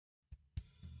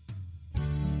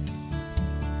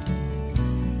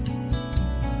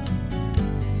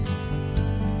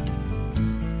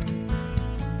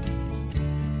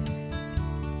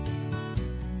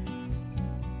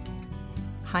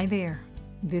Hi there,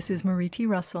 this is Marie T.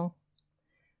 Russell.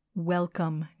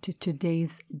 Welcome to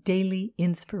today's Daily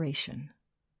Inspiration.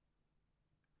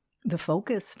 The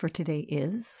focus for today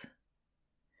is,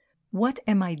 what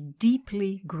am I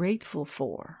deeply grateful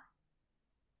for?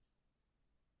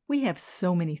 We have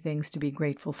so many things to be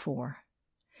grateful for.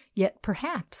 Yet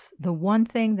perhaps the one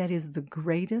thing that is the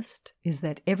greatest is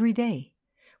that every day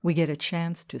we get a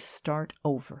chance to start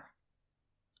over.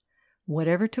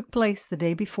 Whatever took place the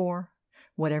day before,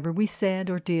 whatever we said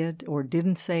or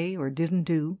didn't say or didn't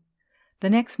do, the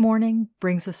next morning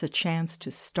brings us a chance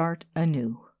to start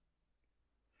anew.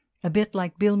 A bit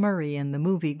like Bill Murray in the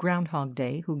movie Groundhog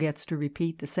Day, who gets to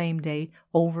repeat the same day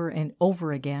over and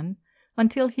over again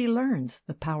until he learns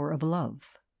the power of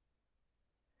love.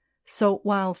 So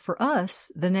while for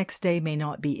us the next day may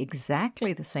not be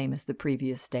exactly the same as the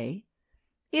previous day,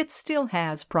 it still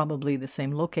has probably the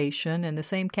same location and the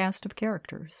same cast of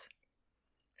characters.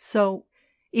 So,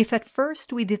 if at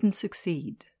first we didn't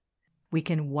succeed, we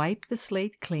can wipe the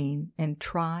slate clean and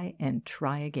try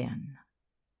again.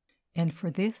 And for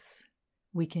this,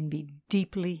 we can be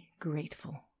deeply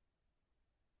grateful.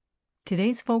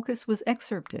 Today's focus was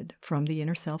excerpted from the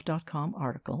InnerSelf.com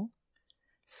article,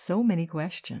 So Many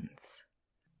Questions,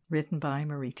 written by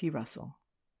Marie T. Russell.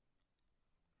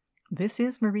 This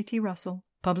is Marie T. Russell,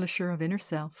 publisher of Inner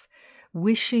Self,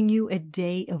 wishing you a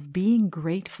day of being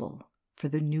grateful for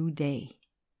the new day,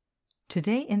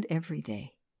 today and every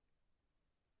day.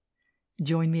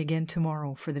 Join me again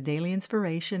tomorrow for the daily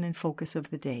inspiration and focus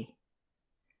of the day.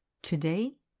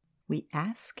 Today, we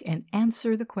ask and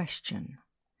answer the question,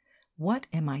 what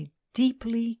am I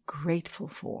deeply grateful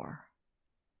for?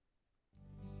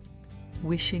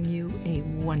 Wishing you a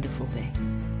wonderful day.